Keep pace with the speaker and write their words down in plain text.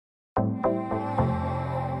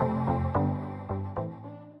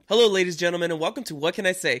Hello, ladies and gentlemen, and welcome to What Can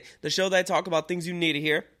I Say, the show that I talk about things you need to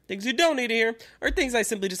hear, things you don't need to hear, or things I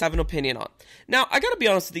simply just have an opinion on. Now, I gotta be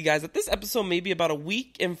honest with you guys that this episode may be about a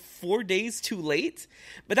week and 4 days too late,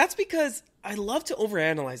 but that's because I love to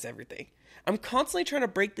overanalyze everything. I'm constantly trying to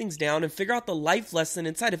break things down and figure out the life lesson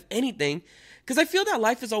inside of anything, because I feel that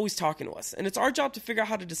life is always talking to us, and it's our job to figure out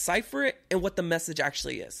how to decipher it and what the message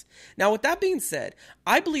actually is. Now, with that being said,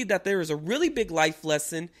 I believe that there is a really big life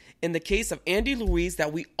lesson in the case of Andy Ruiz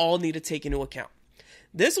that we all need to take into account.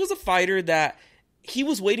 This was a fighter that he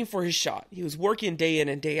was waiting for his shot. He was working day in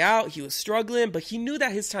and day out. He was struggling, but he knew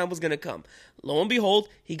that his time was going to come. Lo and behold,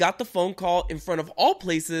 he got the phone call in front of all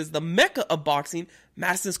places, the mecca of boxing,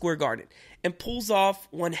 Madison Square Garden, and pulls off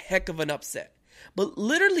one heck of an upset. But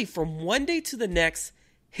literally from one day to the next,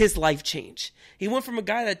 his life changed. He went from a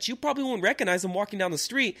guy that you probably won't recognize him walking down the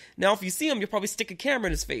street. Now, if you see him, you'll probably stick a camera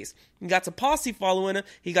in his face. He got a posse following him.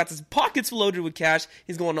 He got his pockets loaded with cash.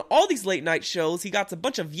 He's going to all these late night shows. He got a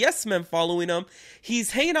bunch of yes men following him.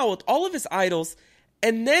 He's hanging out with all of his idols.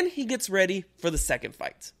 And then he gets ready for the second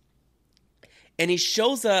fight. And he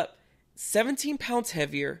shows up 17 pounds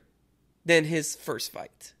heavier than his first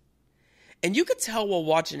fight. And you could tell while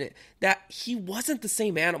watching it that he wasn't the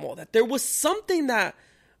same animal, that there was something that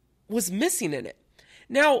was missing in it.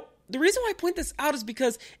 Now, the reason why I point this out is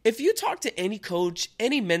because if you talk to any coach,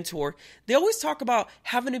 any mentor, they always talk about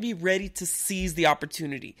having to be ready to seize the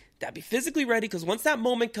opportunity. That be physically ready, because once that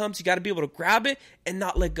moment comes, you got to be able to grab it and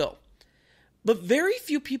not let go. But very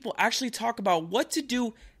few people actually talk about what to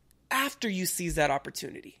do after you seize that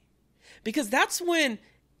opportunity. Because that's when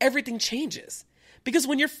everything changes. Because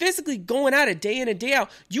when you're physically going at it day in and day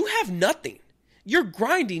out, you have nothing. You're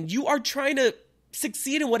grinding. You are trying to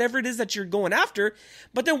succeed in whatever it is that you're going after.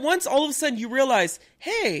 But then once all of a sudden you realize,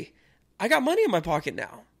 hey, I got money in my pocket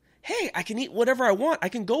now. Hey, I can eat whatever I want. I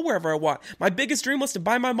can go wherever I want. My biggest dream was to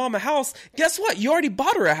buy my mom a house. Guess what? You already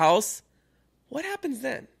bought her a house. What happens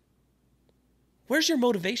then? Where's your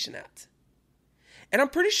motivation at? And I'm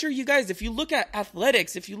pretty sure you guys, if you look at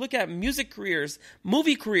athletics, if you look at music careers,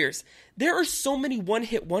 movie careers, there are so many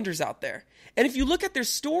one-hit wonders out there. And if you look at their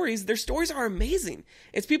stories are amazing.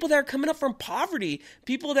 It's people that are coming up from poverty,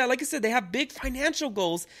 people that, like I said, they have big financial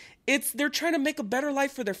goals. They're trying to make a better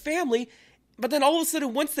life for their family, but then all of a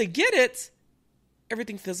sudden, once they get it,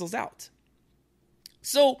 everything fizzles out.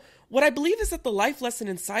 So what I believe is that the life lesson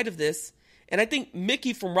inside of this, and I think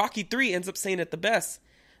Mickey from Rocky 3 ends up saying it the best,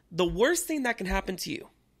 the worst thing that can happen to you,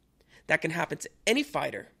 that can happen to any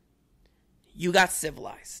fighter, you got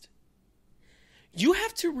civilized. You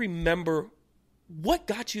have to remember what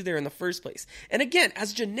got you there in the first place. And again,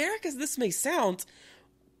 as generic as this may sound,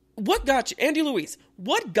 what got you, Andy Ruiz,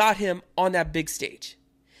 what got him on that big stage?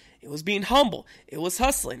 It was being humble. It was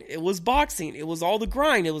hustling. It was boxing. It was all the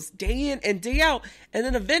grind. It was day in and day out. And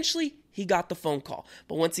then eventually, he got the phone call.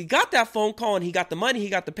 But once he got that phone call and he got the money, he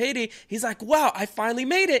got the payday, he's like, wow, I finally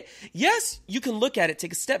made it. Yes, you can look at it,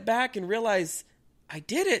 take a step back and realize, I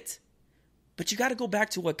did it. But you got to go back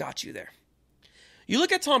to what got you there. You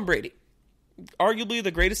look at Tom Brady, arguably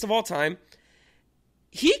the greatest of all time.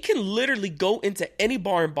 He can literally go into any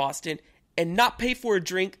bar in Boston and not pay for a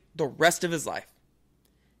drink the rest of his life.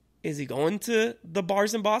 Is he going to the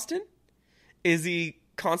bars in Boston? Is he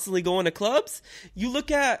constantly going to clubs? You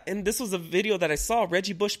look at, and this was a video that I saw,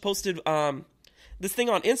 Reggie Bush posted this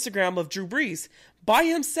thing on Instagram of Drew Brees. By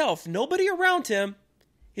himself, nobody around him,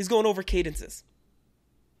 he's going over cadences.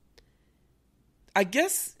 I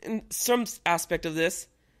guess in some aspect of this,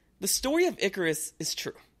 the story of Icarus is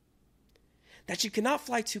true. That you cannot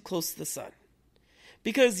fly too close to the sun.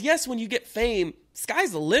 Because yes, when you get fame,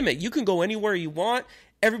 sky's the limit. You can go anywhere you want.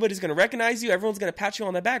 Everybody's going to recognize you. Everyone's going to pat you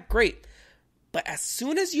on the back. Great. But as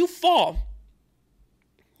soon as you fall,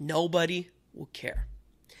 nobody will care.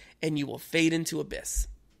 And you will fade into abyss.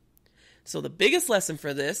 So the biggest lesson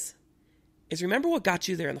for this is remember what got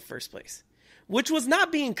you there in the first place. Which was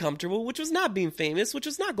not being comfortable, which was not being famous, which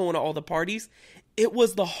was not going to all the parties. It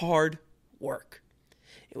was the hard work.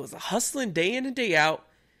 It was a hustling day in and day out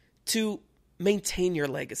to maintain your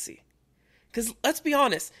legacy. Because let's be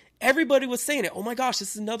honest, everybody was saying it. Oh my gosh,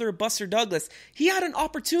 this is another Buster Douglas. He had an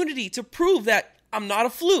opportunity to prove that I'm not a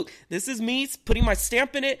fluke. This is me putting my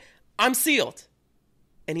stamp in it. I'm sealed.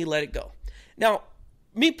 And he let it go. Now,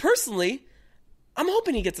 me personally, I'm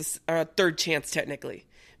hoping he gets a third chance technically.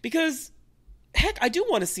 Because, heck, I do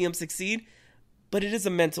want to see him succeed. But it is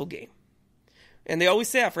a mental game. And they always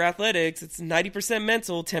say that for athletics, it's 90%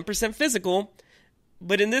 mental, 10% physical.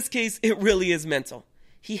 But in this case, it really is mental.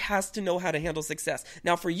 He has to know how to handle success.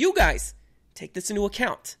 Now, for you guys, take this into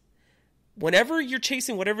account. Whenever you're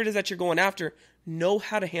chasing whatever it is that you're going after, know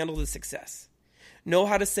how to handle the success. know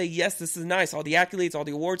how to say, yes, this is nice, all the accolades, all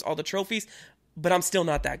the awards, all the trophies, but I'm still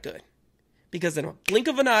not that good. Because in a blink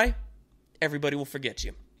of an eye, everybody will forget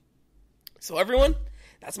you. So everyone,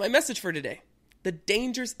 that's my message for today. The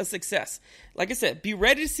dangers of success. Like I said, be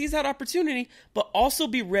ready to seize that opportunity, but also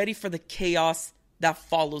be ready for the chaos that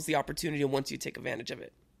follows the opportunity once you take advantage of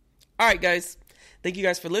it. All right, guys. Thank you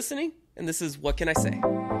guys for listening. And this is What Can I Say?